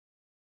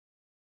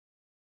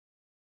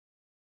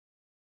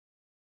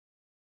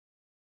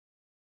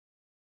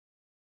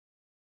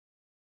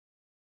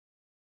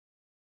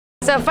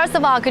So first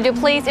of all, could you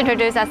please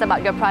introduce us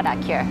about your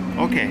product here?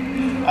 Okay.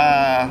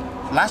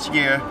 Last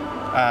year,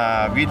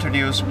 we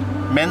introduced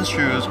men's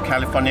shoes,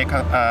 California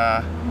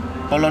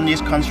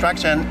Bolognese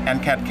construction,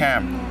 and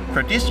CAD/CAM.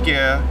 For this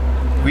year,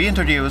 we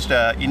introduced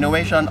the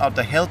innovation of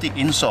the healthy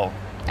insole.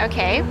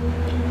 Okay.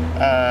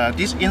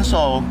 This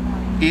insole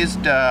is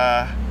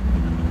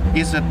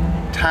a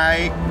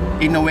Thai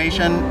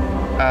innovation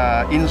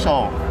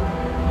insole.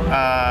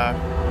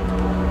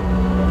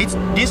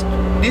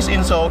 This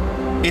insole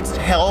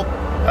help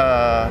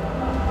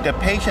the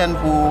patient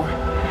who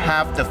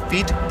have the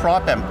feet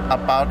problem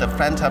about the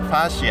plantar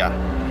fascia.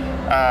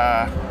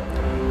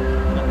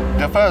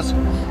 The first,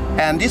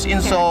 and this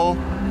insole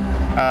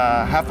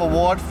have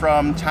award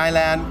from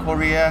Thailand,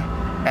 Korea,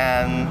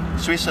 and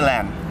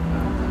Switzerland.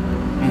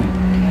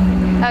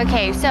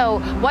 Okay, so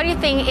what do you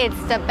think is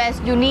the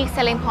best unique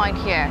selling point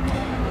here?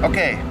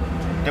 Okay,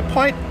 the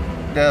point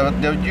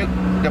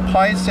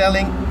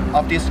selling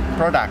of this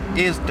product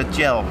is the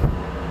gel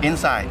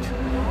inside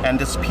and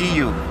this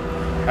PU.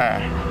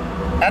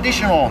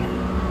 Additional,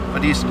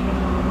 this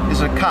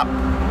is a cup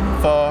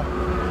for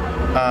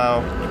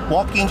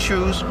walking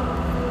shoes,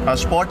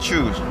 sport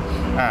shoes.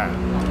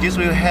 This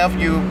will help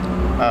you.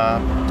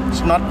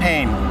 It's not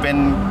pain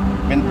when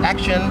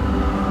action,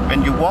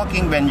 when you're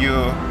walking, when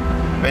you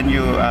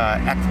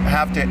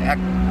have the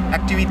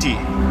activity.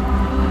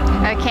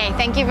 Okay,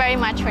 thank you very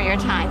much for your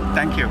time.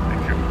 Thank you.